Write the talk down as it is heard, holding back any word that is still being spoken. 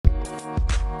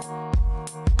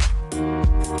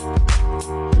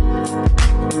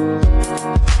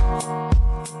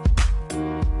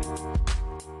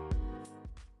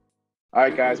All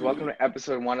right, guys, welcome to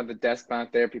episode one of the Desk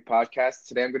Bound Therapy podcast.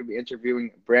 Today I'm going to be interviewing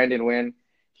Brandon Nguyen.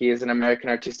 He is an American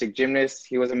artistic gymnast.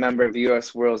 He was a member of the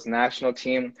U.S. World's national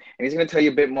team, and he's going to tell you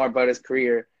a bit more about his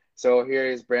career. So here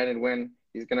is Brandon Nguyen.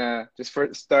 He's going to just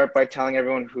first start by telling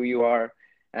everyone who you are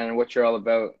and what you're all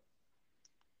about.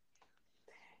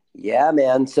 Yeah,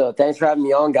 man. So thanks for having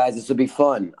me on, guys. This will be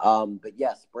fun. But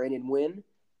yes, Brandon Nguyen.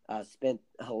 Spent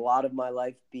a lot of my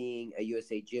life being a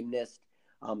USA gymnast,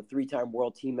 a three-time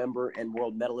world team member and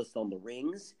world medalist on the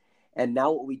rings. And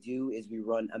now what we do is we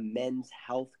run a men's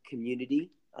health community,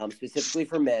 specifically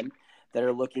for men that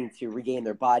are looking to regain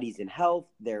their bodies in health,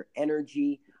 their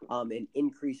energy, and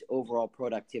increase overall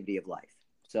productivity of life.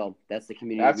 So that's the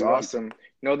community. That's awesome.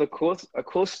 You know, a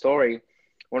cool story.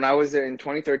 When I was in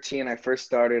 2013, I first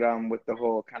started with the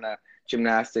whole kind of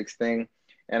gymnastics thing.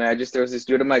 And there was this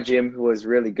dude in my gym who was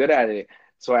really good at it.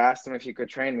 So I asked him if he could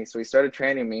train me. So he started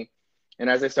training me. And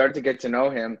as I started to get to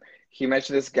know him, he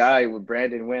mentioned this guy with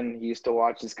Brandon Nguyen. He used to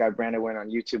watch this guy, Brandon Nguyen,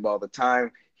 on YouTube all the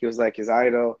time. He was like his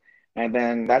idol. And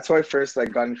then that's how I first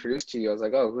got introduced to you. I was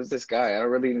like, oh, who's this guy? I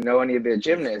don't really know any of the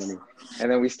gymnasts.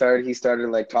 And then he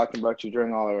started talking about you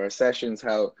during all of our sessions,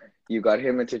 how you got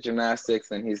him into gymnastics,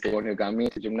 and he's the one who got me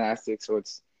into gymnastics. So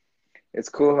it's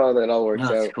cool how that all works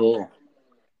out. That's cool.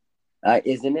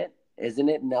 Isn't it? Isn't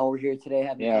it? Now we're here today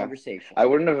having a conversation. I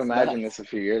wouldn't have imagined this a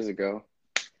few years ago.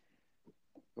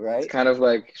 Right? It's kind of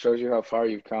shows you how far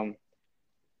you've come.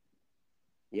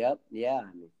 Yep. Yeah.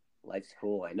 I mean, life's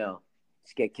cool. I know.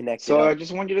 Just get connected. So I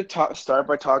just want you to start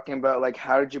by talking about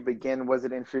how did you begin? Was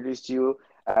it introduced to you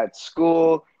at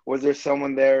school? Was there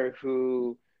someone there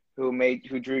who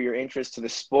drew your interest to the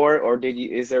sport, or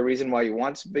is there a reason why you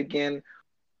want to begin?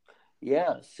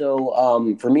 Yeah.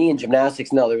 So for me in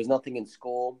gymnastics, no, there was nothing in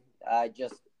school. I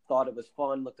just thought it was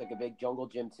fun. Looked like a big jungle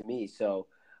gym to me. So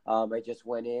I just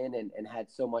went in and had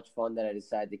so much fun that I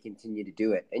decided to continue to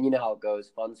do it. And you know how it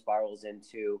goes. Fun spirals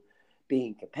into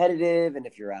being competitive, and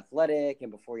if you're athletic,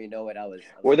 and before you know it, I was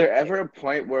Were there ever a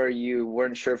point where you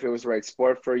weren't sure if it was the right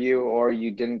sport for you, or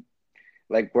you didn't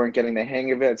weren't getting the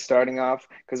hang of it starting off?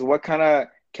 Because what kind of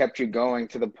kept you going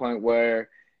to the point where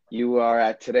you are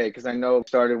at today? Because I know it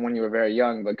started when you were very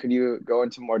young, but could you go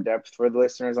into more depth for the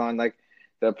listeners on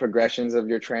the progressions of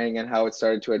your training and how it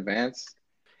started to advance?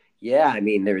 Yeah, I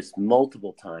mean, there's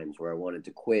multiple times where I wanted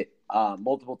to quit.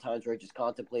 Multiple times where I just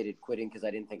contemplated quitting because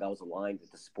I didn't think I was aligned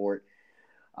with the sport.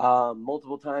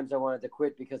 Multiple times I wanted to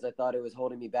quit because I thought it was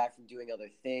holding me back from doing other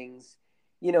things.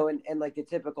 You know, and the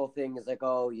typical thing is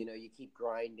you keep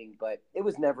grinding, but it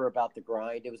was never about the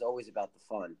grind. It was always about the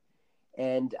fun.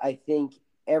 And I think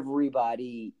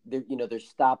everybody, their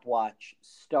stopwatch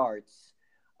starts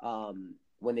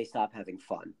when they stop having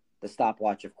fun, the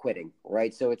stopwatch of quitting,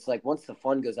 right? So it's once the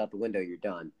fun goes out the window, you're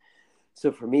done.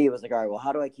 So for me, it was all right, well,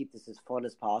 how do I keep this as fun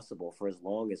as possible for as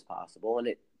long as possible? And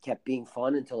it kept being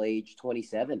fun until age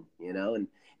 27, and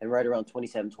right around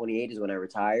 27, 28 is when I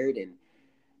retired.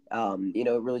 And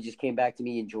it really just came back to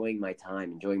me enjoying my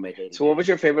time, enjoying my day. So what was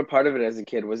your favorite part of it as a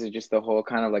kid? Was it just the whole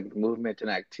kind of movement and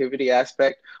activity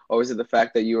aspect, or was it the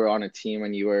fact that you were on a team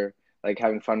and you were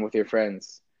having fun with your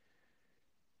friends?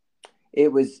 It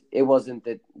wasn't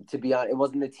to be honest, it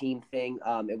wasn't the team thing.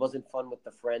 It wasn't fun with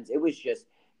the friends. It was just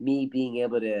me being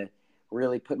able to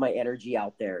really put my energy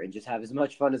out there and just have as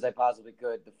much fun as I possibly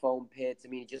could. The foam pits, I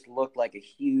mean, it just looked like a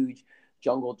huge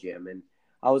jungle gym. And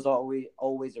I was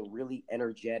always a really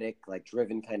energetic,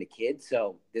 driven kind of kid.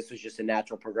 So this was just a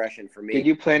natural progression for me. Did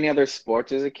you play any other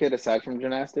sports as a kid aside from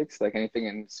gymnastics? Anything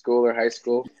in school or high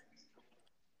school?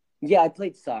 Yeah, I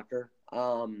played soccer.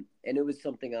 And it was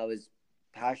something I was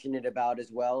passionate about as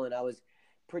well. And I was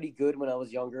pretty good when I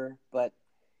was younger. But,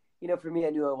 for me, I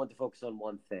knew I wanted to focus on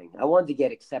one thing. I wanted to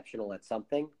get exceptional at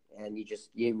something. And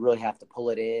you really have to pull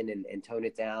it in and tone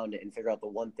it down and figure out the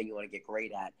one thing you want to get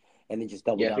great at. And then just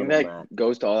double down on that. I think that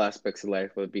goes to all aspects of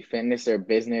life, whether it be fitness or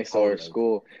business or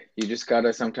school. You just got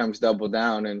to sometimes double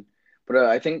down. But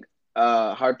I think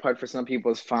hard part for some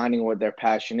people is finding what their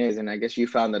passion is. And I guess you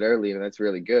found that early, and that's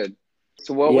really good.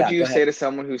 So what would you say to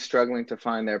someone who's struggling to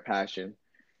find their passion?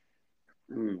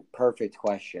 Perfect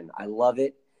question. I love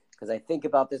it because I think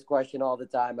about this question all the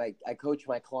time. I coach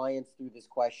my clients through this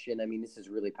question. I mean, this is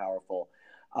really powerful.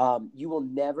 You will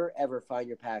never, ever find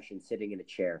your passion sitting in a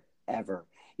chair, ever.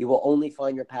 You will only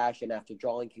find your passion after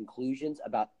drawing conclusions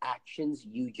about actions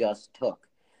you just took.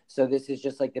 So this is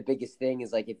just the biggest thing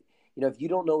is if you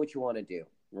don't know what you want to do,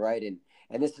 right?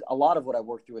 And this is a lot of what I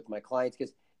work through with my clients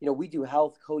because, we do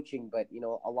health coaching, but,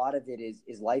 a lot of it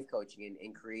is life coaching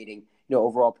and creating,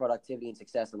 overall productivity and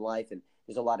success in life. And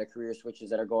there's a lot of career switches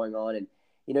that are going on. And,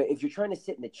 if you're trying to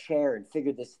sit in a chair and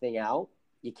figure this thing out,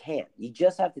 You can't. You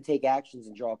just have to take actions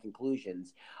and draw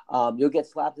conclusions. You'll get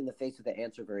slapped in the face with the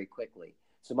answer very quickly.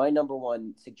 So my number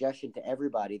one suggestion to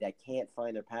everybody that can't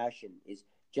find their passion is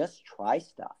just try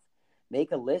stuff.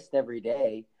 Make a list every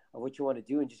day of what you want to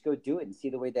do and just go do it and see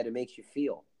the way that it makes you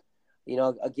feel.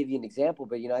 I'll give you an example,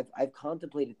 but I've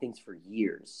contemplated things for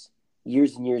years,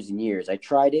 years and years and years. I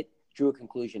tried it, drew a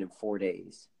conclusion in 4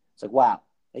 days. It's like, wow,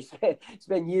 I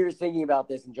spent years thinking about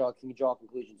this and can draw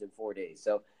conclusions in 4 days.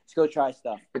 So just go try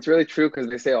stuff. It's really true because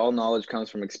they say all knowledge comes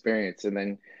from experience, and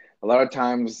then a lot of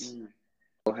times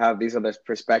we'll have these other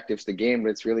perspectives to gain, but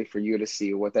it's really for you to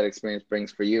see what that experience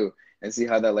brings for you and see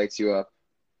how that lights you up.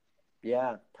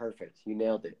 Yeah, perfect. You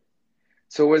nailed it.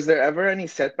 So was there ever any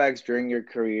setbacks during your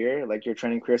career, like your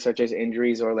training career, such as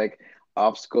injuries or like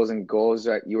obstacles and goals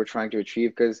that you were trying to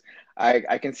achieve? Because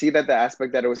I can see that the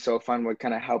aspect that it was so fun would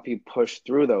kind of help you push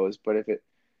through those. But if it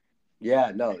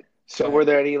Yeah, no, go so were ahead.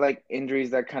 there any like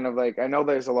injuries that kind of like I know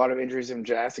there's a lot of injuries in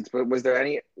gymnastics, but was there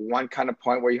any one kind of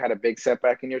point where you had a big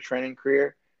setback in your training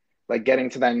career, like getting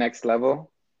to that next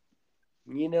level?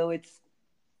 It's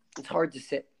hard to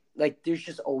say. Like, there's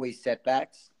just always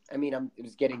setbacks. I mean, I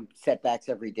was getting setbacks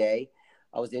every day.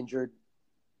 I was injured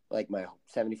like my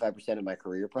 75% of my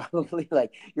career probably.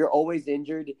 Like, you're always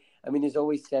injured. I mean, there's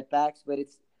always setbacks, but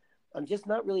I'm just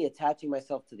not really attaching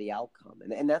myself to the outcome.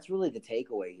 And that's really the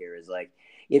takeaway here is like,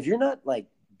 if you're not like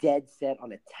dead set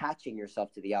on attaching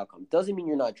yourself to the outcome, doesn't mean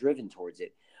you're not driven towards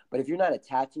it. But if you're not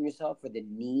attaching yourself for the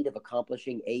need of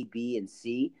accomplishing A, B, and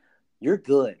C, you're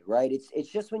good, right? It's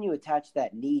just when you attach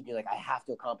that need, you're like, I have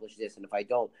to accomplish this, and if I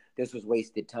don't, this was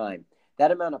wasted time.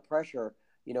 That amount of pressure,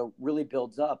 really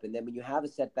builds up, and then when you have a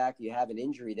setback, you have an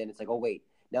injury, then it's like, oh wait,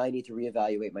 now I need to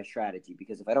reevaluate my strategy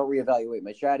because if I don't reevaluate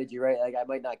my strategy, right, like I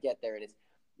might not get there. And it's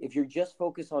if you're just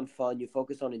focused on fun, you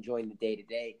focus on enjoying the day to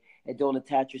day, and don't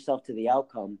attach yourself to the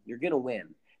outcome, you're gonna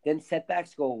win. Then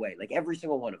setbacks go away, like every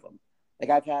single one of them. Like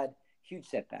I've had huge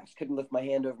setbacks, couldn't lift my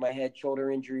hand over my head,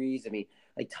 shoulder injuries. I mean,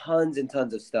 like tons and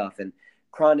tons of stuff and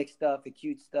chronic stuff,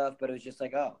 acute stuff. But it was just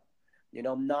like, oh,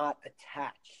 I'm not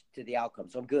attached to the outcome,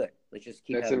 so I'm good. Let's just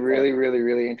keep That's a having fun. really, really,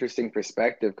 really interesting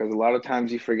perspective because a lot of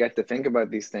times you forget to think about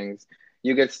these things.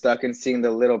 You get stuck in seeing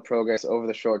the little progress over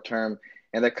the short term,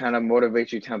 and that kind of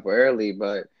motivates you temporarily,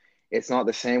 but it's not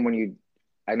the same when you,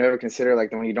 I never consider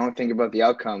like when you don't think about the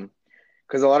outcome.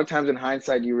 Because a lot of times in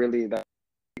hindsight, you really that's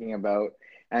thinking about,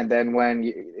 and then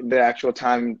when the actual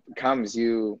time comes,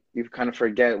 you kind of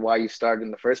forget why you started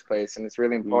in the first place, and it's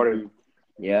really important.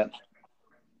 Mm-hmm. Yeah.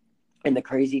 And the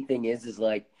crazy thing is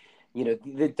like,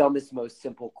 the dumbest, most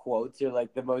simple quotes are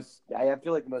like the most, I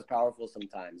feel like the most powerful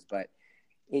sometimes, but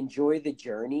enjoy the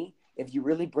journey. If you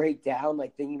really break down,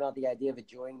 like thinking about the idea of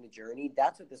enjoying the journey,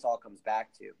 that's what this all comes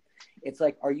back to. It's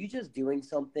like, are you just doing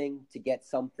something to get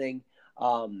something,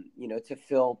 to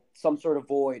fill some sort of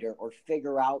void or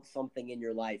figure out something in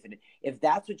your life? And if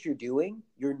that's what you're doing,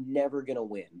 you're never going to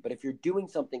win. But if you're doing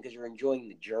something because you're enjoying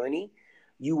the journey,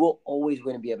 you will always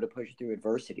win and be able to push through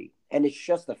adversity. And it's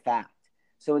just a fact.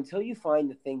 So until you find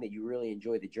the thing that you really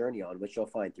enjoy the journey on, which you'll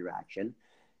find through action,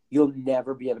 you'll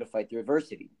never be able to fight through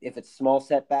adversity. If it's small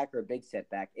setback or a big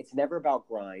setback, it's never about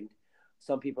grind.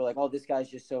 Some people are like, oh, this guy's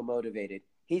just so motivated.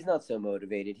 He's not so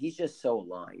motivated. He's just so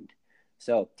aligned.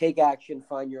 So take action,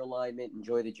 find your alignment,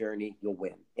 enjoy the journey. You'll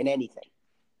win in anything.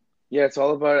 Yeah, it's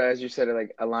all about, as you said,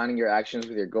 like aligning your actions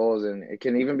with your goals. And it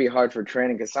can even be hard for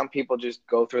training because some people just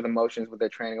go through the motions with their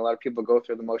training. A lot of people go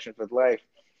through the motions with life.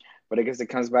 But I guess it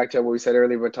comes back to what we said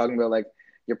earlier. We're talking about like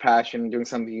your passion, doing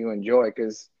something you enjoy.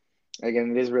 Because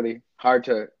again, it is really hard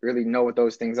to really know what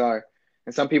those things are.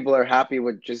 And some people are happy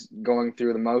with just going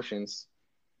through the motions.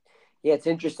 Yeah, it's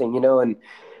interesting, and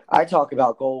I talk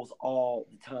about goals all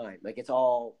the time. Like it's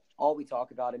all we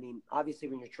talk about. I mean, obviously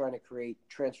when you're trying to create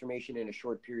transformation in a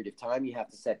short period of time, you have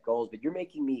to set goals, but you're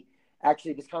making me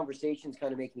actually this conversation is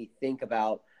kind of making me think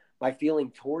about my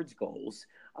feeling towards goals.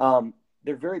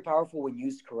 They're very powerful when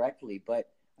used correctly, but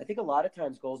I think a lot of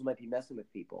times goals might be messing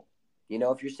with people.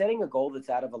 If you're setting a goal that's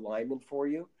out of alignment for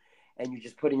you and you're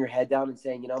just putting your head down and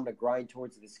saying, I'm going to grind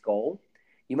towards this goal,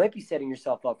 you might be setting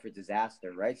yourself up for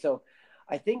disaster, right? So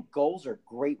I think goals are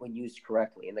great when used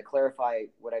correctly. And to clarify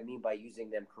what I mean by using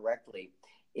them correctly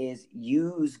is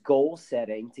use goal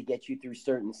setting to get you through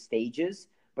certain stages.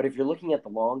 But if you're looking at the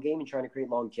long game and trying to create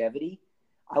longevity,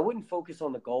 I wouldn't focus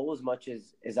on the goal as much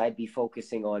as I'd be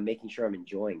focusing on making sure I'm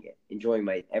enjoying it, enjoying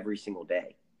my every single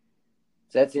day.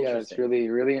 So that's Yeah, it's interesting. really,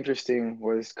 really interesting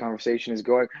where this conversation is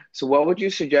going. So what would you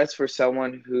suggest for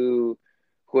someone who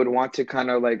would want to kind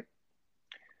of like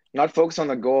not focus on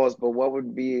the goals, but what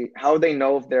would be how would they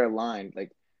know if they're aligned?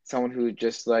 Like someone who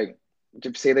just like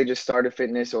say they just started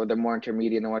fitness or they're more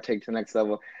intermediate and want to take it to the next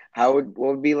level, what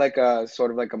would be like a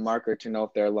sort of like a marker to know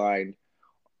if they're aligned?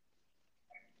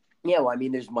 Yeah, well, I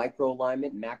mean, there's micro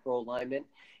alignment, macro alignment.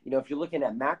 If you're looking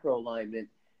at macro alignment,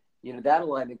 that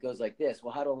alignment goes like this.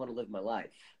 Well, how do I want to live my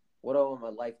life? What do I want my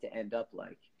life to end up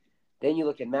like? Then you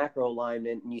look at macro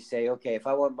alignment and you say, okay, if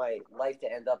I want my life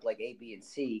to end up like A, B, and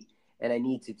C, and I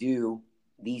need to do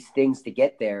these things to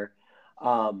get there,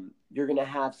 you're going to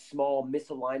have small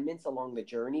misalignments along the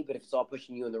journey. But if it's all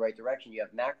pushing you in the right direction, you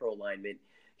have macro alignment,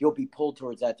 you'll be pulled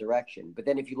towards that direction. But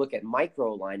then if you look at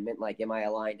micro alignment, like, am I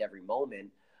aligned every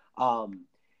moment? Um,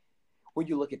 when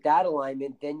you look at that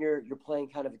alignment, then you're playing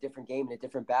kind of a different game in a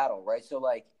different battle, right? So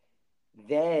like,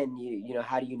 then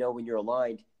how do you know when you're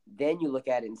aligned? Then you look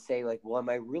at it and say like, well, am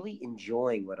I really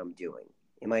enjoying what I'm doing?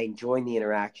 Am I enjoying the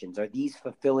interactions? Are these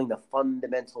fulfilling the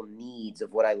fundamental needs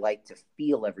of what I like to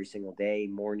feel every single day,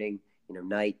 morning,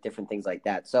 night, different things like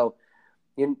that. So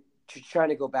in trying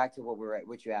to go back to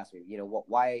what you asked me,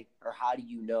 why or how do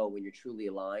you know when you're truly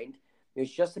aligned?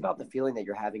 It's just about the feeling that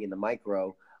you're having in the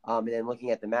micro. And then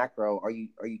looking at the macro, are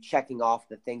you checking off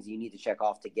the things you need to check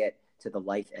off to get to the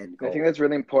life end I think goal? that's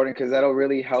really important because that'll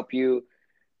really help you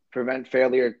prevent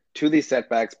failure to these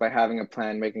setbacks by having a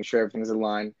plan, making sure everything's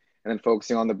aligned, and then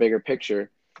focusing on the bigger picture.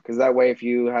 Because that way, if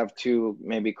you have two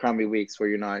maybe crummy weeks where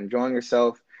you're not enjoying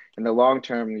yourself, in the long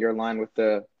term, you're aligned with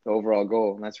the overall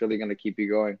goal, and that's really going to keep you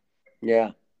going.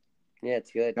 Yeah, yeah,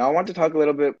 it's good. Now, I want to talk a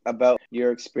little bit about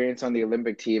your experience on the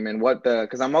Olympic team and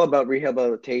because I'm all about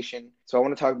rehabilitation. So I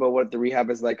want to talk about what the rehab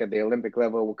is like at the Olympic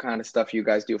level, what kind of stuff you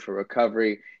guys do for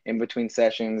recovery in between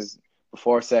sessions,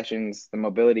 before sessions, the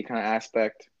mobility kind of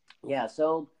aspect. Yeah,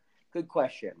 so good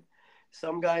question.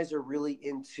 Some guys are really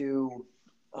into,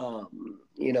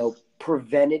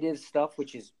 preventative stuff,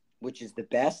 which is the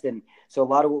best. And so a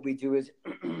lot of what we do is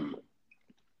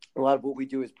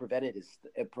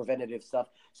preventative stuff.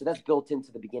 So that's built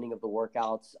into the beginning of the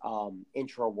workouts,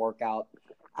 intro workout,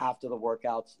 after the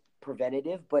workouts,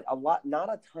 preventative. But not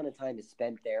a ton of time is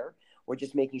spent there. We're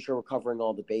just making sure we're covering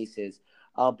all the bases.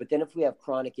 But then if we have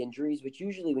chronic injuries, which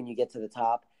usually when you get to the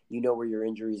top, you know where your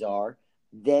injuries are,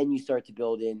 then you start to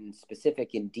build in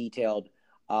specific and detailed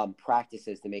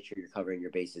practices to make sure you're covering your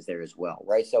bases there as well,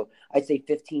 right? So I'd say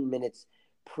 15 minutes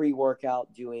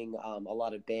pre-workout doing a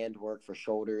lot of band work for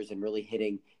shoulders and really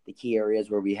hitting the key areas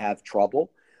where we have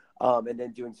trouble, and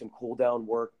then doing some cool down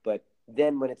work. But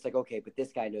then when it's like, okay, but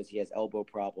this guy knows he has elbow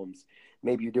problems,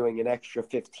 maybe you're doing an extra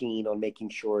 15 on making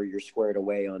sure you're squared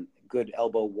away on good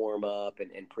elbow warm up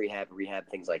and prehab, rehab,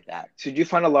 things like that. So did you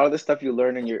find a lot of the stuff you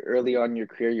learned in your early on in your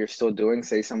career you're still doing,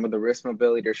 say some of the wrist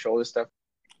mobility or shoulder stuff?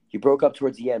 You broke up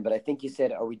towards the end, but I think you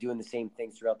said, are we doing the same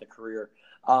things throughout the career?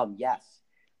 Yes.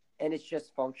 And it's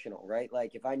just functional, right?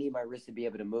 Like if I need my wrist to be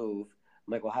able to move,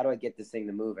 I'm like, well, how do I get this thing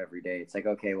to move every day? It's like,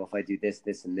 okay, well, if I do this,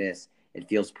 this, and this, it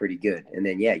feels pretty good. And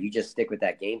then, yeah, you just stick with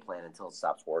that game plan until it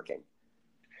stops working.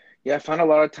 Yeah, I find a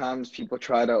lot of times people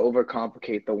try to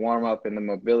overcomplicate the warm up and the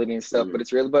mobility and stuff, but Mm.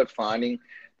 it's really about finding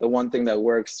the one thing that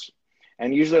works.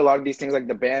 And usually a lot of these things like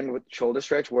the band with shoulder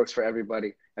stretch works for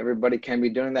everybody. Everybody can be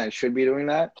doing that and should be doing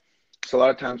that. So a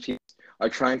lot of times people are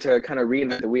trying to kind of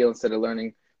reinvent the wheel instead of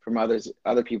learning from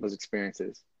other people's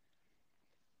experiences.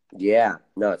 Yeah,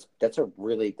 no, that's a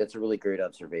really great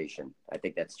observation. I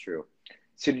think that's true.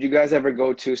 So did you guys ever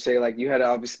go to say like you had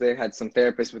obviously had some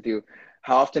therapists with you?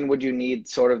 How often would you need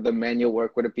sort of the manual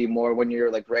work? Would it be more when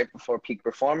you're like right before peak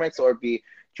performance or be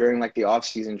during like the off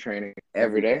season training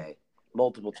every Every day? day,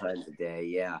 multiple times a day.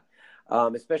 Yeah.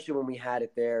 Especially when we had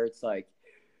it there, it's like,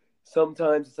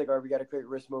 sometimes it's like, all right, we got to create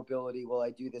wrist mobility. Well, I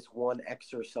do this one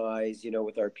exercise,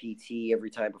 with our PT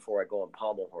every time before I go on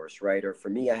pommel horse, right? Or for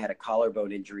me, I had a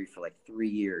collarbone injury for like 3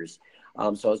 years.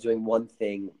 So I was doing one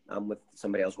thing with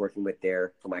somebody I was working with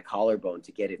there for my collarbone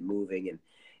to get it moving. And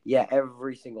yeah,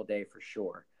 every single day for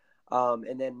sure.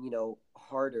 And then,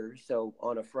 harder. So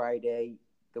on a Friday,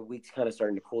 the week's kind of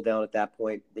starting to cool down at that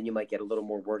point. Then you might get a little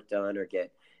more work done or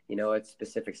get, a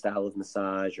specific style of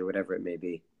massage or whatever it may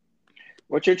be.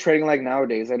 What's your training like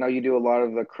nowadays? I know you do a lot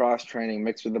of the cross training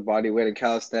mixed with the body weight and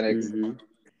calisthenics. Mm-hmm.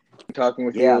 Talking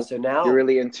with Yeah. you, So you're now,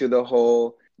 really into the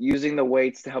whole using the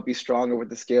weights to help you stronger with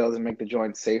the scales and make the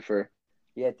joints safer.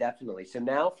 yeah, definitely. So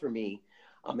now for me,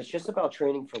 it's just about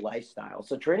training for lifestyle.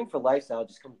 So training for lifestyle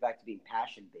just comes back to being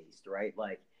passion based, right?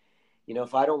 Like,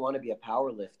 if I don't want to be a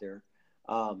power lifter,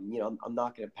 I'm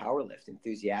not going to power lift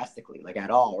enthusiastically, like at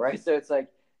all, right? So it's like,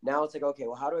 now it's like, okay,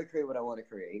 well, how do I create what I want to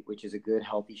create, which is a good,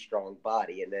 healthy, strong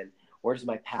body? And then where does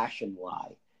my passion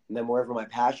lie? And then wherever my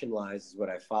passion lies is what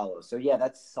I follow. So yeah,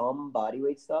 that's some body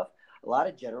weight stuff. a lot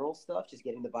of general stuff, just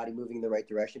getting the body moving in the right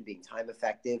direction, being time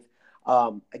effective.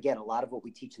 Again, a lot of what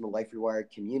we teach in the Life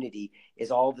Rewired community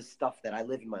is all the stuff that I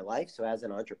live in my life. So as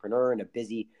an entrepreneur and a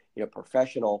busy,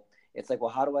 professional, it's like,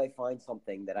 well, how do I find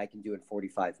something that I can do in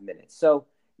 45 minutes? So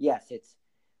yes, it's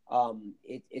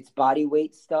body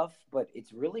weight stuff, but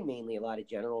it's really mainly a lot of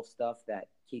general stuff that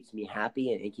keeps me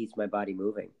happy and keeps my body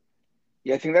moving.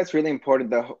 Yeah, I think that's really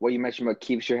important, what you mentioned about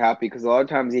keeps you happy, because a lot of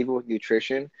times, even with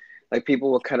nutrition, like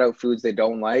people will cut out foods they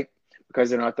don't like because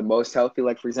they're not the most healthy.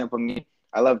 Like, for example, me,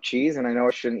 I love cheese and I know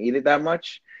I shouldn't eat it that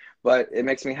much, but it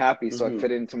makes me happy, so I Mm-hmm.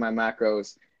 fit it into my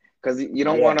macros. Because you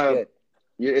don't Yeah, want to, good.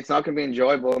 it's not going to be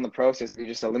enjoyable in the process. You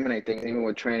just eliminate things. Even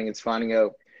with training, it's finding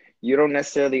out you don't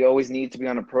necessarily always need to be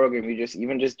on a program.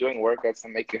 Even just doing workouts that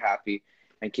make you happy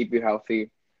and keep you healthy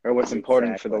are what's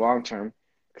important for the Exactly. long term.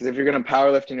 Because if you're gonna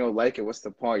powerlift and you don't like it, what's the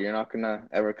point? You're not gonna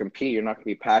ever compete. You're not gonna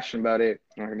be passionate about it.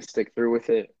 You're not gonna stick through with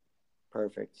it.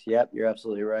 Perfect. Yep, you're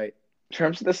absolutely right. In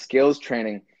terms of the skills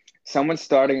training, someone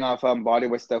starting off on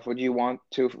bodyweight stuff, would you want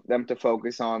them to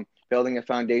focus on building a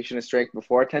foundation of strength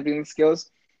before attempting the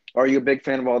skills, or are you a big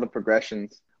fan of all the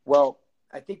progressions? Well,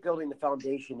 I think building the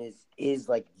foundation is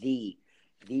like the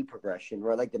progression,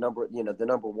 right? Like the number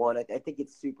one. I think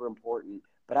it's super important,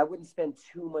 but I wouldn't spend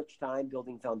too much time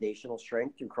building foundational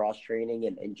strength through cross training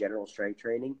and general strength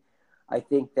training. I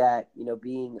think that,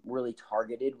 being really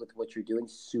targeted with what you're doing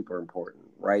is super important,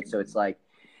 right? So it's like,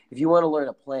 if you want to learn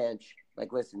a planche,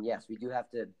 like, listen, yes, we do have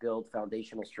to build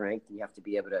foundational strength, and you have to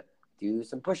be able to do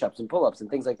some push-ups and pull-ups and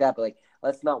things like that. But like,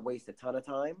 let's not waste a ton of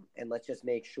time, and let's just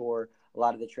make sure a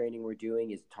lot of the training we're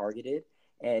doing is targeted,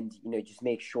 and just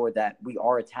make sure that we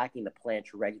are attacking the planche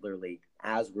regularly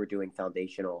as we're doing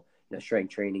foundational,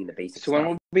 strength training and the basic So when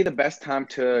stuff. would be the best time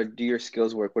to do your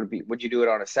skills work? Would you do it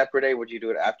on a separate day? Would you do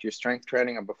it after your strength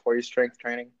training or before your strength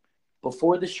training?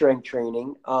 Before the strength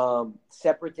training,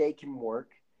 separate day can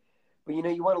work. But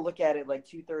you want to look at it like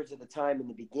 2/3 of the time in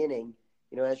the beginning.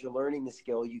 As you're learning the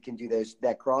skill, you can do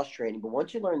that cross training. But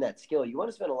once you learn that skill, you want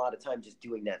to spend a lot of time just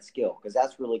doing that skill, because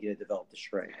that's really going to develop the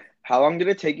strength. How long did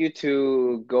it take you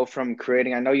to go from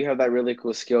creating? I know you have that really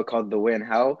cool skill called the win.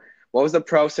 What was the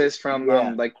process from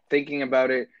Yeah, like thinking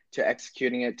about it to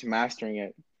executing it to mastering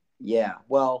it? yeah.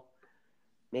 Well,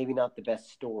 maybe not the best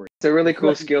story. It's a really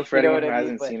cool skill for You know anyone what who I mean?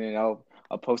 hasn't But seen it.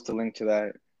 I'll post a link to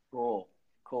that. cool,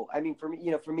 cool. I mean, for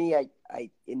me, I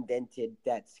invented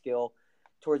that skill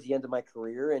towards the end of my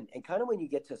career, and kind of when you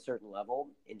get to a certain level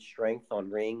in strength on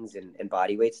rings and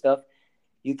body weight stuff,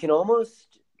 you can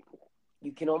almost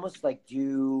like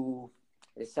do,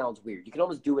 it sounds weird, you can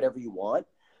almost do whatever you want.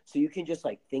 So you can just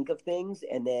like think of things,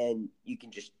 and then you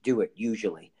can just do it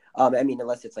usually. I mean,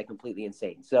 unless it's like completely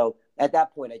insane. So at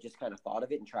that point, I just kind of thought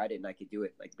of it and tried it, and I could do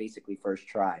it like basically first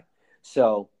try.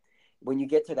 So when you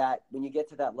get to that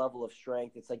level of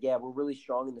strength, it's like, yeah, we're really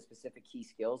strong in the specific key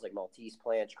skills like Maltese,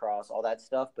 planche, cross, all that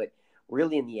stuff. But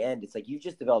really, in the end, it's like you've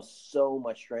just developed so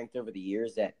much strength over the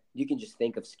years that you can just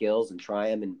think of skills and try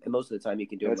them, and most of the time you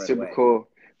can do them That's right super away. cool.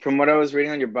 From what I was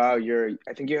reading on your bio,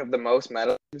 I think you have the most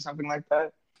medals or something like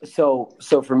that. So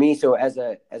for me, so as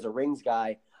a rings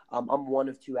guy, I'm one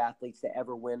of two athletes to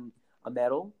ever win a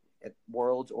medal at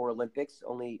Worlds or Olympics.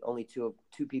 Only two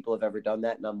people have ever done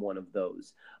that, and I'm one of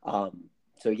those.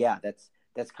 So yeah,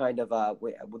 that's kind of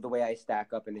the way I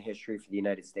stack up in the history for the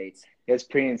United States. It's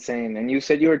pretty insane. And you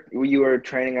said you were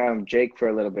training Jake for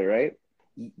a little bit, right?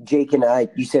 Jake and I,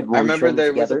 you said, I were we remember training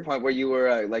there was a together? point where you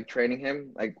were like training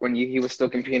him, like when he was still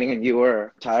competing and you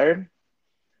were tired.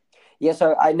 Yeah,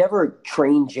 so I never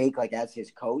trained Jake like as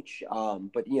his coach,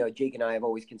 but Jake and I have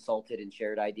always consulted and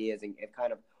shared ideas, and have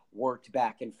kind of worked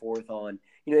back and forth on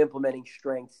implementing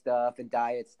strength stuff and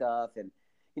diet stuff, and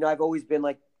I've always been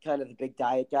like kind of the big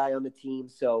diet guy on the team,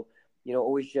 so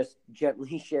always just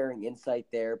gently sharing insight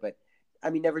there, but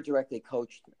I mean never directly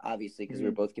coached, obviously, because we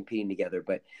were Mhm. both competing together.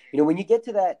 But when you get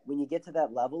to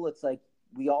that level, it's like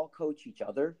we all coach each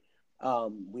other,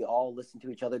 we all listen to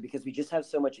each other, because we just have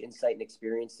so much insight and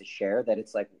experience to share that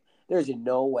it's like there's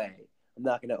no way I'm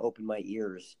not going to open my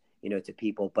ears, to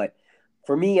people. But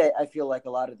for me, I feel like a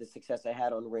lot of the success I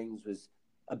had on rings was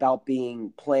about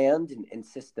being planned and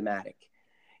systematic,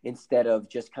 instead of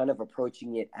just kind of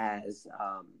approaching it as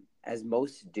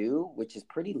most do, which is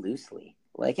pretty loosely.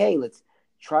 Like, hey, let's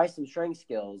try some strength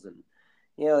skills, and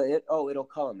it'll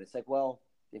come. It's like, well,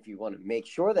 if you want to make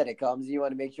sure that it comes, you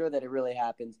want to make sure that it really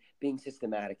happens, being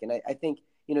systematic. And I think,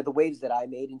 the waves that I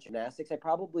made in gymnastics, I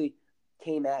probably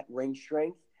came at ring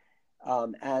strength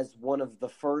as one of the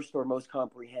first or most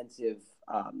comprehensive,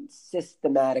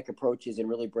 systematic approaches in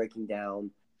really breaking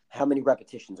down how many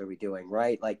repetitions are we doing,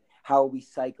 right? Like, how are we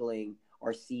cycling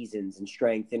our seasons and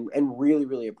strength, and really,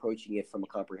 really approaching it from a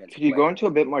comprehensive Could you way. go into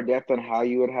a bit more depth on how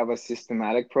you would have a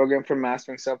systematic program for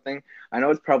mastering something? I know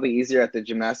it's probably easier at the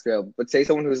gymnastic level, but say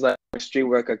someone who's like a street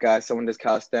workout guy, someone does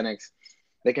calisthenics,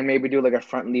 they can maybe do like a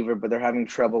front lever, but they're having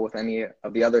trouble with any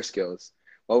of the other skills.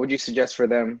 What would you suggest for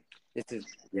them? This is,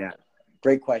 yeah,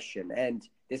 great question. And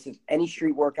this is any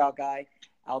street workout guy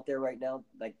out there right now,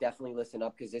 like definitely listen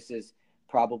up because this is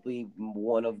probably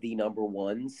one of the number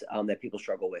ones that people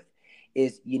struggle with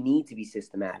is you need to be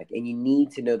systematic and you need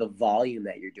to know the volume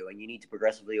that you're doing. You need to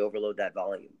progressively overload that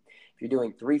volume. If you're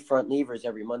doing 3 front levers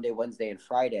every Monday, Wednesday, and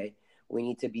Friday, we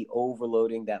need to be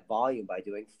overloading that volume by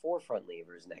doing 4 front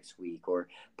levers next week or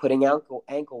putting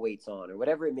ankle weights on or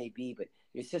whatever it may be. But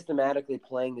you're systematically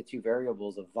playing the two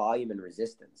variables of volume and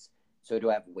resistance. So do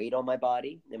I have weight on my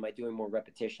body? Am I doing more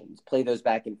repetitions? Play those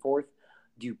back and forth.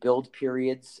 Do build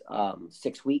periods,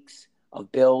 6 weeks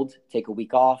of build, take a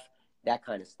week off, that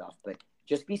kind of stuff. But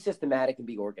just be systematic and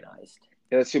be organized.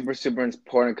 Yeah, that's super, super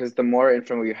important because the more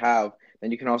info you have,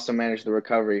 then you can also manage the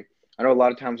recovery. I know a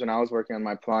lot of times when I was working on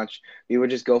my planche, we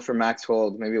would just go for max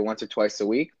hold maybe once or twice a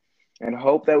week and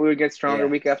hope that we would get stronger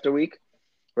Yeah, week after week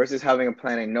versus having a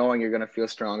plan and knowing you're going to feel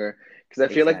stronger. Because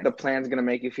I feel like the exactly. plan is going to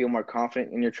make you feel more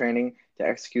confident in your training to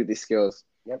execute these skills.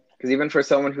 Yep, Because even for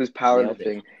someone who's nailed it.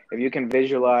 powerlifting, if you can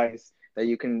visualize that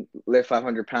you can lift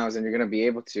 500 pounds, and you're going to be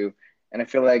able to. And I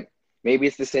feel like maybe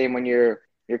it's the same when you're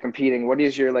competing. What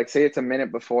is your like? Say it's a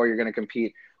minute before you're going to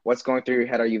compete. What's going through your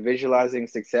head? Are you visualizing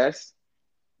success?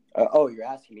 Oh, you're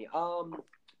asking me.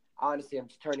 Honestly, I'm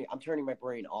turning my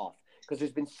brain off because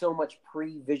there's been so much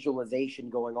pre-visualization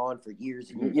going on for years,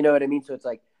 and you know what I mean. So it's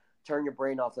like turn your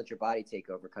brain off, let your body take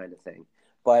over, kind of thing.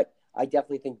 But I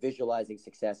definitely think visualizing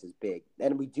success is big,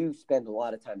 and we do spend a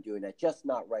lot of time doing that, just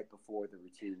not right before the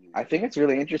routine I usually. think it's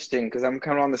really interesting because I'm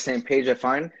kind of on the same page. I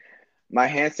find my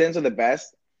handstands are the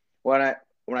best when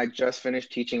I just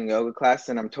finished teaching yoga class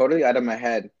and I'm totally out of my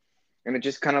head. And it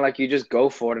just kind of like you just go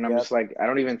for it. And I'm just Yep, like, I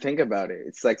don't even think about it.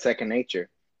 It's like second nature.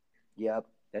 yep.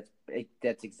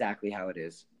 That's exactly how it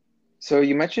is. So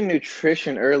you mentioned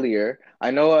nutrition earlier.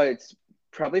 I know it's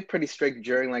probably pretty strict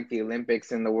during like the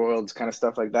Olympics and the worlds kind of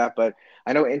stuff like that. But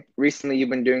I know recently you've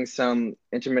been doing some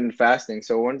intermittent fasting.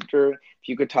 So I wonder if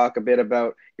you could talk a bit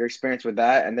about your experience with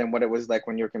that and then what it was like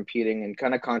when you were competing and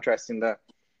kind of contrasting the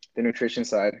nutrition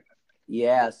side.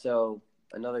 Yeah. So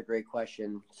another great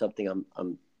question. Something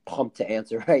I'm pumped to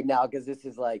answer right now because this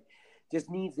is like just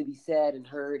needs to be said and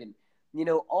heard and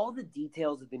all the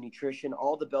details of the nutrition,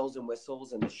 all the bells and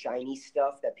whistles and the shiny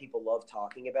stuff that people love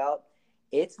talking about,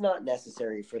 it's not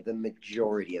necessary for the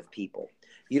majority of people.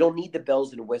 You don't need the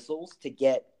bells and whistles to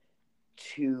get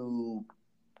too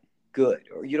good,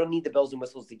 or you don't need the bells and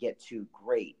whistles to get too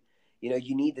great.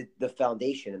 You need the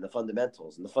foundation and the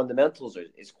fundamentals, and the fundamentals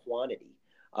is quantity.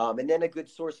 And then a good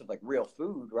source of like real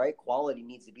food, right? Quality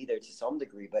needs to be there to some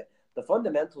degree, but the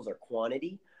fundamentals are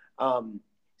quantity.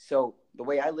 So the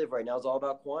way I live right now is all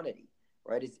about quantity,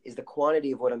 right? Is the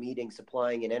quantity of what I'm eating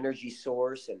supplying an energy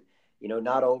source and,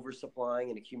 not oversupplying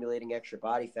and accumulating extra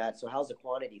body fat. So how's the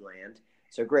quantity land?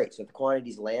 So great. So if the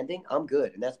quantity's landing, I'm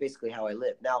good. And that's basically how I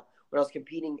live. Now, when I was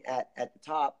competing at the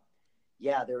top,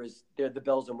 yeah, the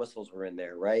bells and whistles were in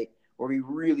there, right? Were we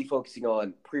really focusing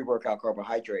on pre-workout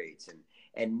carbohydrates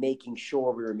and making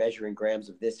sure we were measuring grams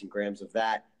of this and grams of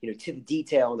that, to the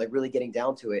detail and like really getting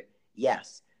down to it?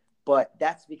 Yes. But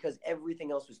that's because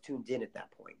everything else was tuned in at that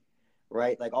point,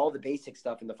 right? Like all the basic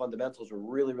stuff and the fundamentals were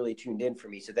really, really tuned in for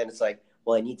me. So then it's like,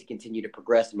 well, I need to continue to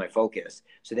progress in my focus.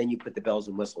 So then you put the bells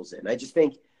and whistles in. I just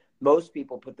think most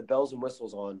people put the bells and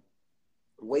whistles on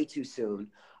way too soon.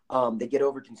 They get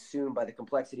overconsumed by the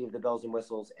complexity of the bells and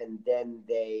whistles, and then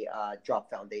they drop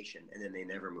foundation, and then they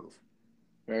never move.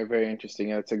 Very, very interesting.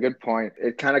 Yeah, it's a good point.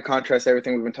 It kind of contrasts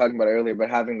everything we've been talking about earlier, but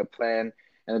having the plan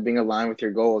and being aligned with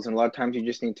your goals. And a lot of times you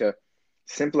just need to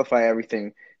simplify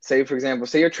everything. Say, for example,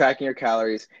 say you're tracking your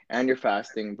calories and you're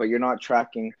fasting, but you're not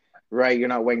tracking right. You're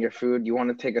not weighing your food. You want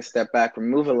to take a step back,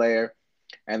 remove a layer,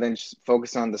 and then just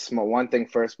focus on the small one thing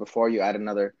first before you add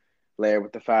another layer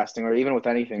with the fasting or even with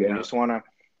anything. You Yeah. just want to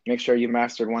make sure you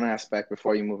mastered one aspect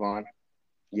before you move on.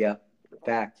 Yeah.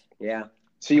 Fact. Yeah.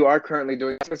 So you are currently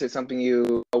doing this, or is it something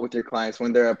you do with your clients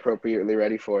when they're appropriately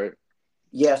ready for it?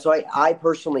 Yeah. So I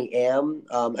personally am.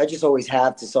 I just always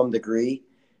have to some degree.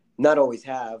 Not always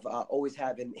have. Always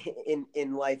have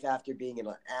in life after being an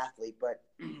athlete. But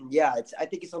yeah, I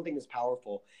think it's something that's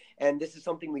powerful, and this is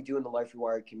something we do in the Life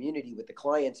Rewired community with the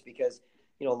clients because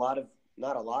a lot of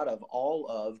not a lot of all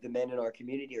of the men in our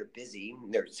community are busy.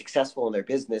 They're successful in their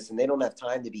business, and they don't have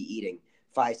time to be eating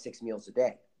 5, 6 meals a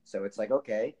day. So it's like,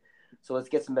 okay, so let's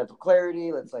get some mental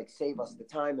clarity. Let's like save us the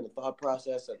time and the thought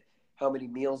process of how many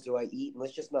meals do I eat, and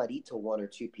let's just not eat till 1 or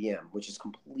 2 p.m., which is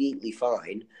completely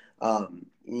fine.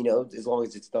 As long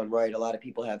as it's done right. A lot of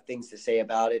people have things to say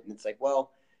about it, and it's like,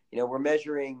 well, we're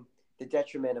measuring the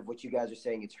detriment of what you guys are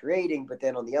saying it's creating, but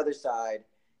then on the other side,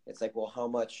 it's like, well, how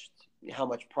much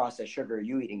processed sugar are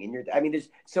you eating? And there's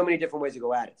so many different ways to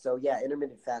go at it. So yeah,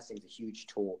 intermittent fasting is a huge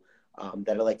tool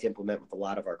that I like to implement with a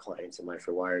lot of our clients in Life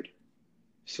Rewired.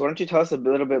 So why don't you tell us a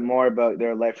little bit more about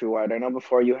their Life Rewired? I know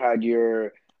before you had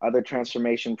your other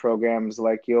transformation programs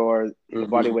like your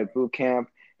Bodyweight Boot Camp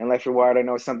and Life Rewired. I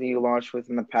know it's something you launched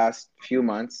within the past few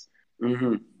months.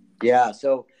 Yeah.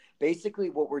 So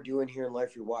basically what we're doing here in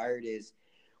Life Rewired is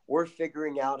we're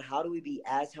figuring out how do we be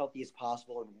as healthy as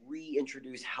possible and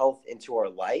reintroduce health into our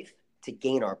life to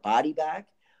gain our body back.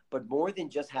 But more than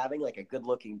just having like a good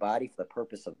looking body for the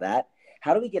purpose of that,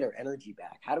 how do we get our energy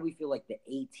back? How do we feel like the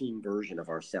 18 version of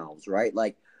ourselves, right?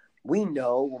 Like we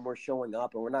know when we're showing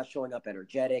up and we're not showing up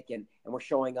energetic and we're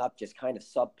showing up just kind of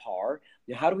subpar.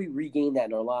 How do we regain that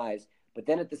in our lives? But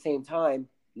then at the same time,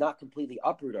 not completely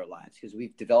uproot our lives because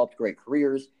we've developed great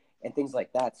careers and things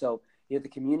like that. So, the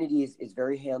community is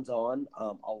very hands-on,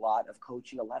 a lot of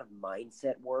coaching, a lot of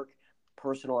mindset work,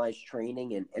 personalized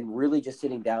training, and really just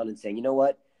sitting down and saying, you know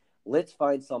what, let's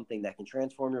find something that can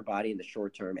transform your body in the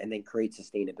short term and then create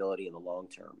sustainability in the long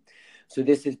term. So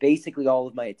this is basically all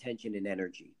of my attention and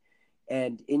energy.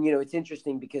 And it's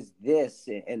interesting because this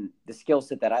and the skill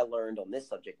set that I learned on this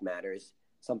subject matter is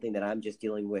something that I'm just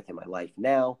dealing with in my life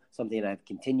now, something that I've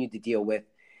continued to deal with.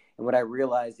 And what I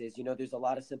realize is, there's a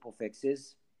lot of simple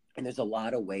fixes and there's a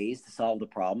lot of ways to solve the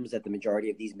problems that the majority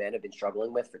of these men have been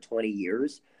struggling with for 20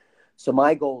 years. So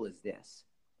my goal is this.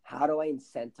 How do I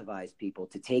incentivize people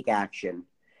to take action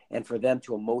and for them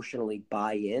to emotionally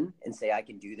buy in and say, I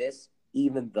can do this,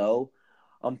 even though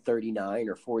I'm 39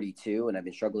 or 42 and I've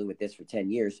been struggling with this for 10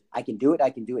 years. I can do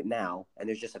it now. And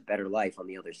there's just a better life on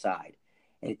the other side.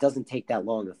 And it doesn't take that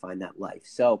long to find that life.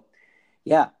 So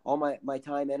yeah, all my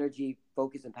time, energy,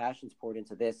 focus, and passion's poured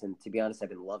into this. And to be honest, I've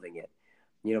been loving it.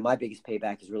 My biggest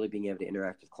payback is really being able to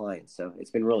interact with clients. So it's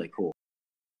been really cool.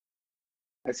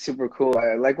 That's super cool.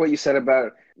 I like what you said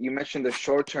about, you mentioned the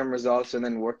short-term results and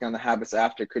then working on the habits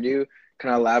after. Could you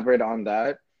kind of elaborate on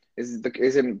that? Is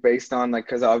it based on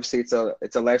because obviously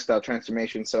it's a lifestyle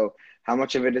transformation. So how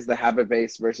much of it is the habit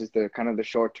based versus the kind of the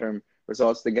short-term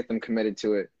results to get them committed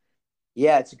to it?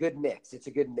 Yeah, it's a good mix.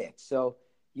 So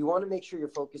you want to make sure you're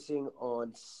focusing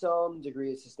on some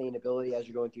degree of sustainability as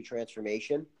you're going through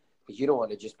transformation, because you don't want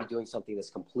to just be doing something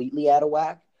that's completely out of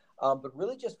whack. But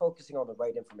really just focusing on the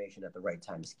right information at the right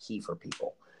time is key for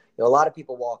people. A lot of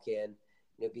people walk in,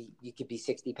 you could be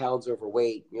 60 pounds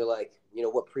overweight. And you're like,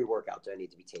 what pre-workout do I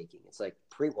need to be taking? It's like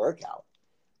pre-workout.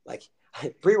 Like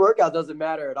pre-workout doesn't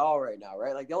matter at all right now,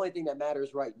 right? Like the only thing that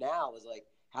matters right now is like,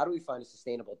 how do we find a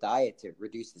sustainable diet to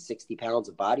reduce the 60 pounds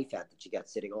of body fat that you got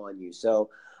sitting on you? So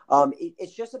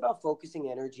it's just about focusing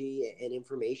energy and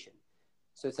information.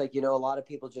 So it's like, a lot of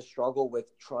people just struggle with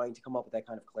trying to come up with that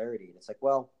kind of clarity. And it's like,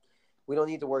 well, we don't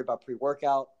need to worry about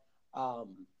pre-workout.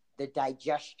 The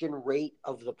digestion rate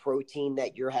of the protein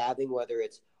that you're having, whether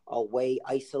it's a whey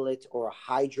isolate or a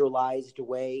hydrolyzed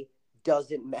whey,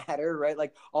 doesn't matter, right?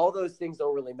 Like all those things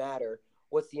don't really matter.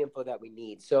 What's the info that we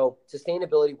need? So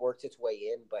sustainability works its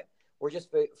way in, but we're just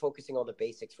focusing on the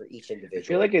basics for each individual. I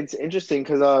feel like it's interesting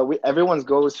because everyone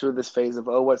goes through this phase of,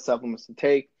 what supplements to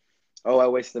take. Oh, I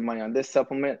wasted money on this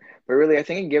supplement. But really, I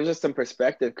think it gives us some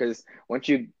perspective because once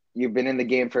you've been in the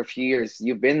game for a few years,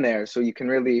 you've been there, so you can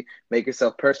really make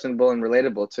yourself personable and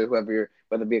relatable to whoever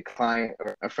whether it be a client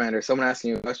or a friend or someone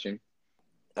asking you a question.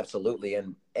 Absolutely.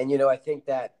 And I think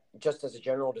that just as a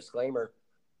general disclaimer,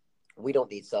 we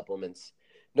don't need supplements.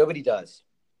 Nobody does.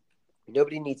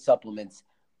 Nobody needs supplements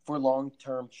for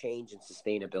long-term change and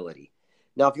sustainability.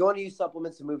 Now, if you want to use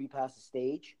supplements to move you past the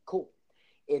stage, cool.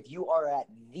 If you are at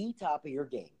the top of your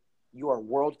game, you are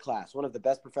world-class, one of the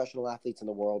best professional athletes in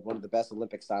the world, one of the best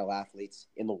Olympic-style athletes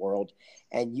in the world,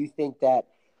 and you think that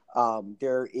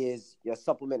there is a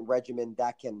supplement regimen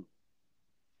that can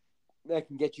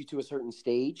get you to a certain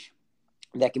stage,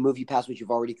 that can move you past what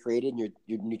you've already created, and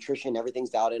your nutrition, everything's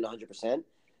dialed in 100%,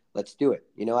 let's do it.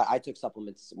 I took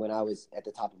supplements when I was at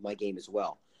the top of my game as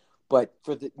well. But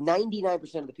for the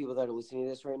 99% of the people that are listening to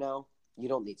this right now, you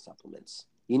don't need supplements.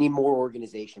 You need more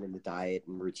organization in the diet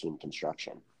and routine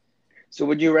construction. So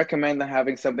would you recommend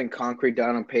having something concrete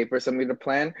down on paper, something to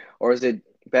plan, or is it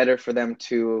better for them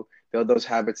to build those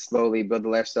habits slowly, build the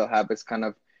lifestyle habits, kind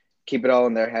of keep it all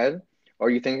in their head? Or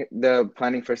you think the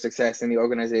planning for success in the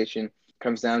organization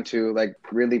comes down to like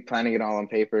really planning it all on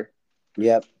paper?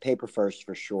 Yep, paper first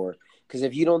for sure. Because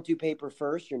if you don't do paper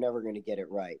first, you're never going to get it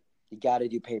right. You got to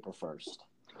do paper first.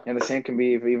 And the same can be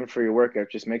even for your workout.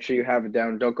 Just make sure you have it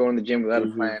down. Don't go in the gym without a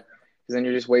Mm-hmm. plan, because then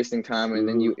you're just wasting time, and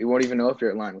then Mm-hmm. you won't even know if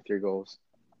you're in line with your goals.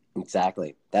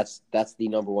 Exactly. That's the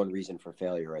number one reason for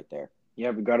failure right there.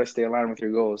 Yeah, we got to stay aligned with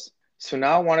your goals. So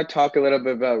now I want to talk a little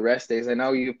bit about rest days. I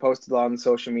know you posted a lot on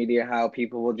social media how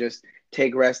people will just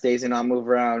take rest days and not move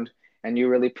around, and you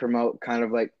really promote kind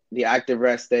of like the active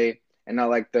rest day and not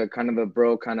like the kind of the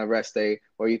bro kind of rest day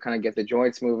where you kind of get the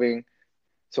joints moving.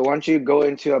 So why don't you go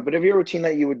into a bit of your routine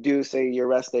that you would do, say your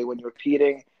rest day when you're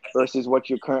competing versus what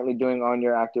you're currently doing on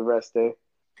your active rest day?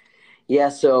 Yeah,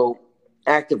 so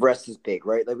active rest is big,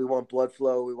 right? Like we want blood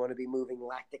flow, we want to be moving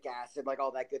lactic acid, like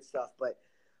all that good stuff. But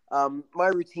my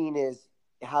routine is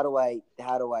how do I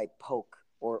poke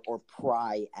or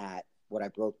pry at what I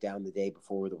broke down the day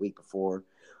before, the week before.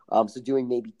 So doing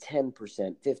maybe 10%,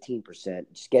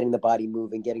 15%, just getting the body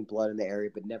moving, getting blood in the area,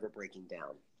 but never breaking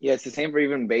down. Yeah, it's the same for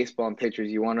even baseball and pitchers.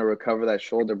 You want to recover that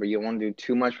shoulder, but you don't want to do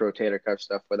too much rotator cuff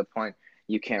stuff for the point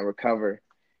you can't recover.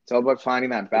 It's all about finding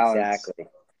that balance. Exactly.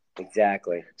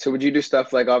 Exactly. So would you do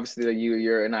stuff like obviously that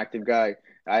you're an active guy.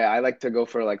 I like to go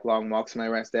for like long walks when I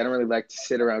rest day. I don't really like to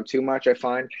sit around too much. I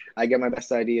find I get my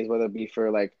best ideas whether it be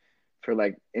for like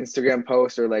Instagram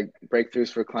posts or like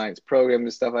breakthroughs for clients programs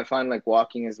and stuff. I find like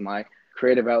walking is my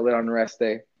creative outlet on rest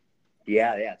day.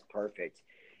 Yeah, yeah, it's perfect.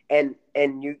 And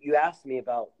you asked me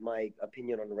about my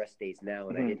opinion on rest days now,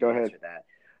 and I Go didn't ahead. answer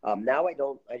that. Now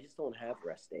I just don't have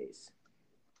rest days.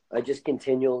 I just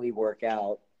continually work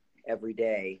out every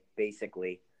day,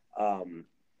 basically, um,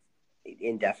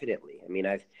 indefinitely. I mean,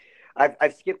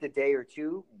 I've skipped a day or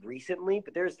two recently,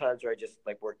 but there's times where I just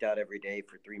like worked out every day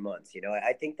for 3 months.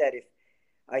 I think that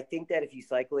if you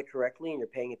cycle it correctly and you're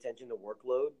paying attention to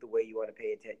workload the way you want to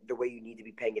pay attention, the way you need to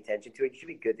be paying attention to it, you should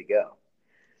be good to go.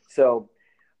 So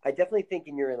I definitely think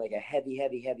when you're in like a heavy,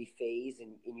 heavy, heavy phase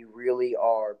and you really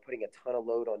are putting a ton of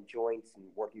load on joints and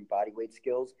working body weight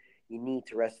skills, you need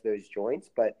to rest those joints.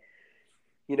 But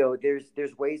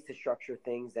there's ways to structure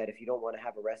things that if you don't want to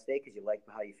have a rest day because you like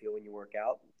how you feel when you work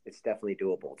out, it's definitely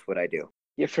doable. It's what I do.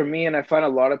 Yeah, for me, and I find a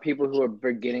lot of people who are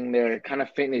beginning their kind of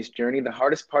fitness journey, the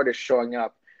hardest part is showing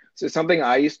up. So something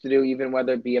I used to do, even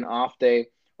whether it be an off day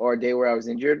or a day where I was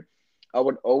injured, I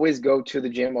would always go to the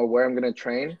gym or where I'm going to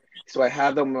train. So I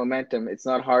have the momentum. It's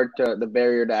not hard to, the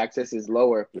barrier to access is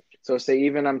lower. So say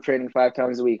even I'm training 5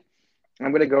 times a week,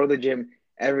 I'm going to go to the gym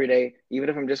every day, even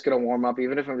if I'm just going to warm up,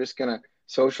 even if I'm just going to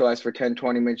socialize for 10,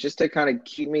 20 minutes, just to kind of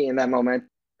keep me in that momentum.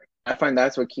 I find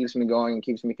that's what keeps me going and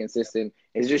keeps me consistent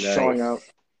is just showing up.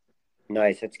 Nice.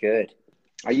 Nice. That's good.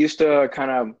 I used to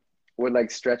kind of would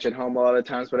like stretch at home a lot of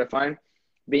times, but I find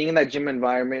being in that gym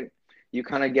environment, you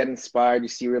kind of get inspired. You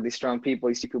see really strong people,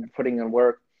 you see people putting in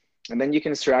work, and then you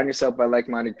can surround yourself by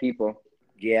like-minded people.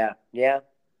 Yeah. Yeah.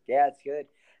 Yeah. It's good.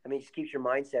 I mean, it just keeps your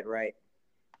mindset right.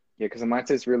 Yeah, because the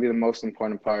mindset is really the most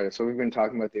important part. That's what we've been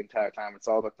talking about the entire time. It's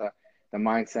all about the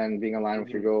mindset and being aligned with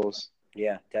your Hmm. goals.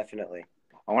 Yeah, definitely.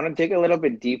 I want to dig a little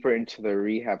bit deeper into the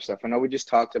rehab stuff. I know we just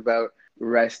talked about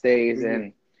rest days Hmm.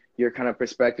 and your kind of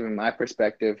perspective and my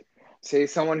perspective. Say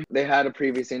someone they had a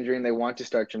previous injury and they want to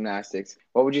start gymnastics.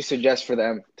 What would you suggest for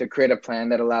them to create a plan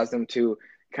that allows them to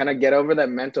kind of get over that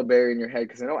mental barrier in your head?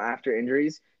 Because I know after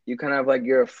injuries, you kind of like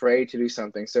you're afraid to do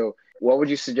something. So, what would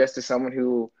you suggest to someone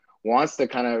who wants to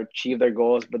kind of achieve their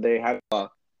goals, but they have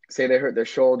say they hurt their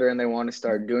shoulder and they want to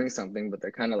start doing something, but they're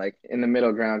kind of like in the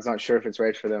middle grounds, not sure if it's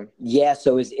right for them? Yeah.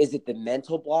 So is it the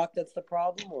mental block that's the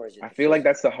problem, or is it I the feel like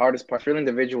that's physical? the hardest part for an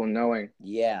individual knowing.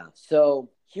 Yeah. So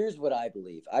here's what I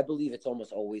believe. I believe it's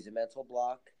almost always a mental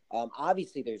block.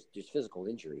 Obviously, there's physical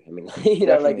injury. I mean, like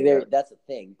Definitely, yeah. there that's a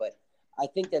thing. But I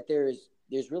think that there's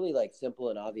really like simple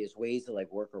and obvious ways to like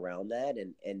work around that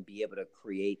and be able to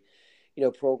create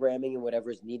programming and whatever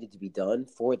is needed to be done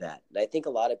for that. And I think a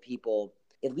lot of people,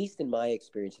 at least in my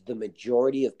experience, the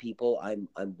majority of people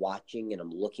I'm watching and I'm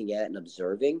looking at and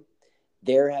observing,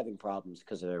 they're having problems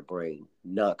because of their brain,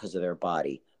 not because of their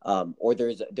body. Or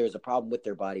there's a problem with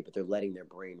their body, but they're letting their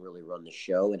brain really run the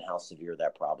show and how severe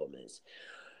that problem is.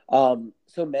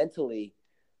 So mentally,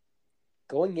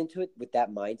 going into it with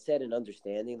that mindset and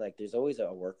understanding, like there's always a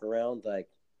workaround. Like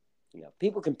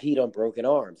people compete on broken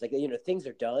arms. Like things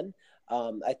are done.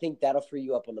 I think that'll free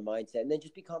you up on the mindset, and then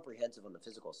just be comprehensive on the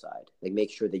physical side. Like make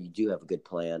sure that you do have a good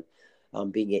plan,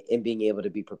 being able to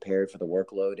be prepared for the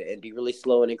workload and be really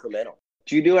slow and incremental.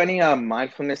 Do you do any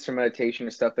mindfulness or meditation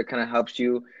or stuff that kind of helps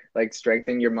you like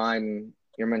strengthen your mind and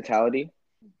your mentality?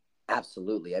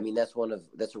 Absolutely. I mean, that's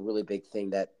a really big thing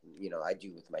that I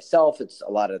do with myself. It's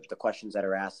a lot of the questions that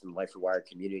are asked in the Life Rewired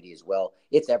community as well.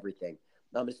 It's everything,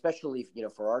 especially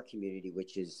for our community,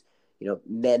 which is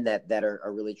men that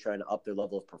are really trying to up their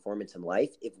level of performance in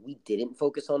life, if we didn't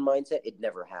focus on mindset, it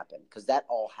never happened, because that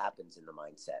all happens in the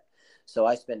mindset. So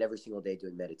I spend every single day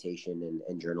doing meditation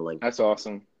and journaling. That's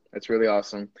awesome. That's really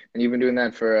awesome. And you've been doing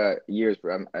that for years,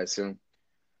 bro, I assume.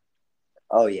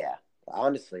 Oh yeah,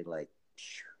 honestly, like,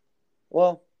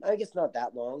 well, I guess not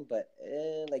that long, but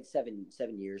like 7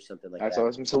 years, something like That's that.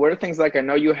 awesome. So what are things like? I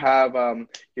know you have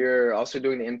you're also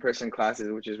doing the in-person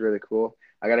classes, which is really cool.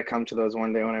 I got to come to those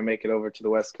one day when I make it over to the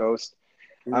West Coast.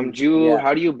 Yeah.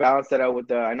 How do you balance that out with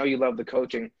the? I know you love the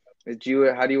coaching.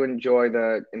 How do you enjoy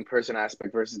the in-person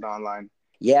aspect versus the online?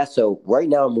 Yeah, so right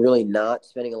now I'm really not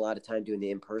spending a lot of time doing the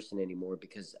in person anymore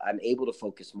because I'm able to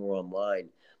focus more online.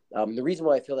 The reason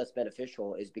why I feel that's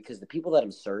beneficial is because the people that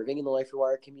I'm serving in the Life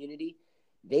Rewire community,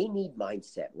 they need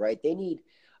mindset, right? They need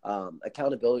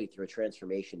accountability through a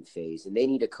transformation phase, and they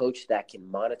need a coach that can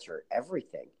monitor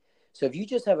everything. So if you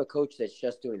just have a coach that's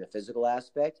just doing the physical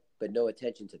aspect, but no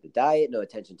attention to the diet, no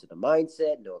attention to the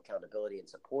mindset, no accountability and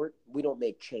support, we don't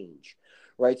make change,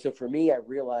 right? So for me, I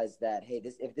realized that, hey,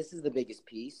 if this is the biggest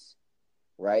piece,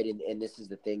 right, and this is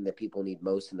the thing that people need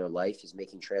most in their life is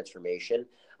making transformation,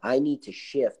 I need to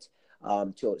shift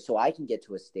so I can get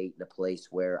to a state and a place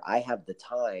where I have the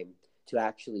time to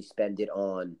actually spend it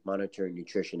on monitoring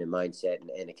nutrition and mindset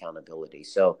and accountability.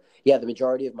 So yeah, the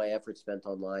majority of my effort spent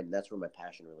online, and that's where my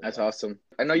passion really That's lies. awesome.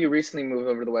 I know you recently moved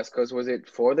over to the West Coast. Was it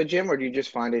for the gym, or do you just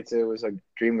find it was a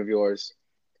dream of yours?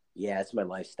 Yeah, it's my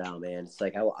lifestyle, man. It's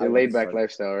like I Your want laid the back sun.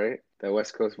 lifestyle, right? The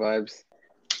West Coast vibes.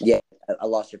 Yeah, I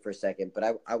lost you for a second,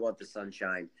 but I want the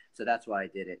sunshine, so that's why I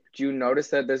did it. Do you notice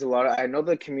that there's a lot of, I know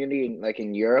the community like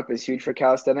in Europe is huge for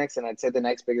calisthenics, and I'd say the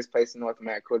next biggest place in North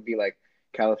America would be like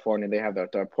California. They have the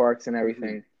outdoor parks and Hmm.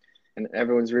 everything, and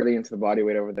everyone's really into the body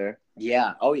weight over there.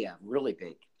 Yeah. Oh yeah, really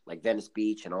big. Like Venice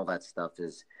Beach and all that stuff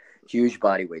is huge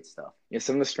body weight stuff. Yeah,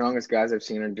 some of the strongest guys I've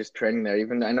seen are just training there.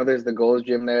 Even I know there's the Gold's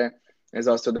Gym there. There's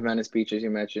also the Venice Beach, as you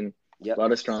mentioned. A Yep.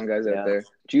 lot of strong guys out Yeah. there.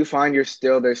 Do you find there's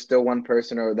still one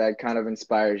person or that kind of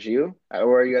inspires you,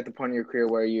 or are you at the point in your career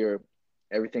where you're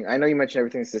everything? I know you mentioned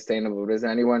everything's sustainable, but is there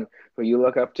anyone who you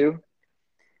look up to?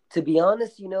 To be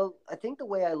honest, I think the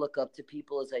way I look up to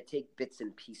people is I take bits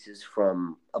and pieces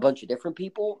from a bunch of different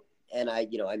people, and I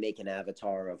make an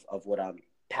avatar of what I'm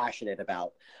passionate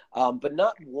about, but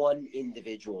not one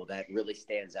individual that really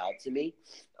stands out to me.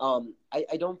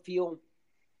 I don't feel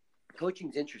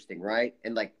coaching's interesting, right?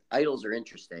 And like idols are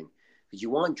interesting because you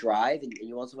want drive and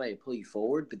you want somebody to pull you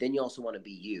forward, but then you also want to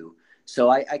be you. So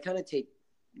I kind of take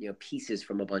pieces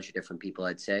from a bunch of different people,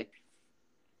 I'd say.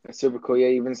 That's super cool. Yeah,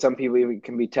 even some people even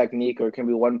can be technique or it can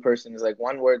be one person is like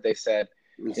one word they said.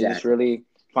 They just Exactly. really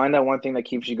find that one thing that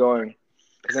keeps you going.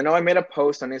 Because I know I made a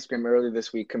post on Instagram earlier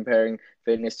this week comparing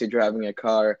fitness to driving a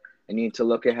car, and you need to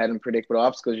look ahead and predict what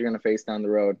obstacles you're going to face down the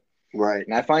road. Right.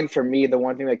 And I find for me, the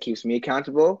one thing that keeps me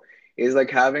accountable is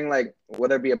like having like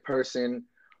whether it be a person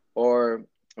or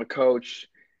a coach,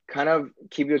 kind of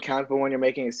keep you accountable when you're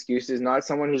making excuses. Not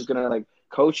someone who's gonna like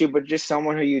coach you, but just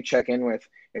someone who you check in with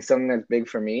is something that's big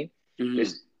for me. Hmm.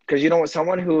 Just because you don't want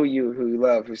someone who you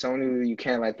love, who's someone who you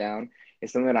can't let down.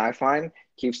 Is something that I find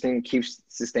keeps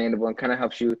sustainable and kind of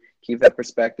helps you keep that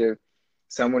perspective.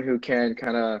 Someone who can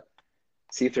kind of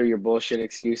see through your bullshit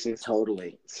excuses.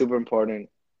 Totally. Super important.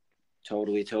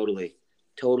 Totally. Totally.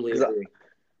 Totally Because agree.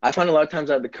 I find a lot of times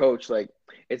as the coach, like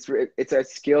it's a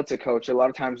skill to coach. A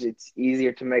lot of times it's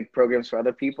easier to make programs for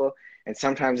other people, and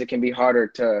sometimes it can be harder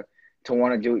to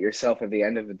want to do it yourself at the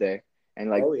end of the day and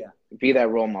like Oh yeah. be that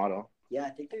role model. Yeah, I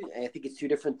think it's two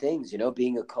different things,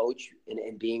 being a coach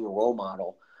and being a role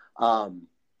model. Um,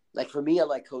 like for me, I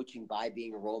like coaching by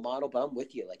being a role model, but I'm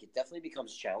with you. Like it definitely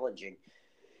becomes challenging,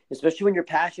 especially when your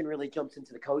passion really jumps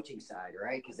into the coaching side,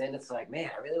 right? Because then it's like, man,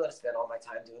 I really want to spend all my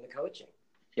time doing the coaching.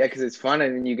 Yeah, because it's fun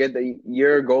and you get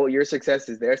your goal, your success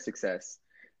is their success.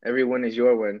 Every win is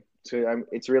your win. So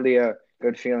it's really a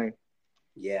good feeling.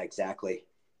 Yeah, exactly.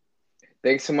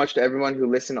 Thanks so much to everyone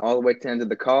who listened all the way to the end of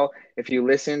the call. If you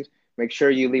listened, make sure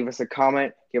you leave us a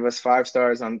comment, give us 5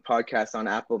 stars on podcast on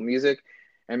Apple Music,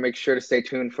 and make sure to stay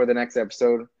tuned for the next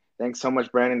episode. Thanks so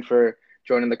much, Brandon, for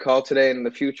joining the call today. In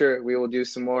the future, we will do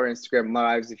some more Instagram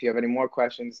lives. If you have any more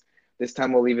questions, this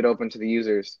time we'll leave it open to the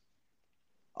users.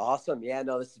 Awesome. Yeah,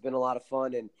 no, this has been a lot of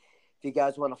fun. And if you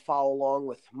guys want to follow along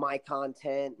with my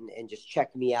content and just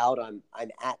check me out, I'm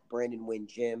at Brandon Wynn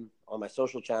Gym on my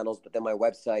social channels, but then my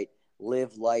website,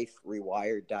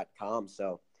 liveliferewired.com.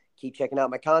 So keep checking out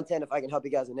my content. If I can help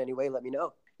you guys in any way, let me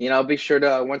know. I'll be sure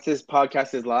to, once this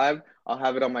podcast is live, I'll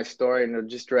have it on my story and it'll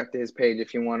just direct to his page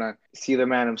if you want to see the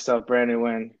man himself, Brandon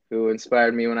Wynn, who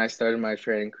inspired me when I started my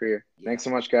training career. Yeah. Thanks so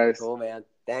much, guys. Cool, man.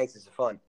 Thanks. It's fun.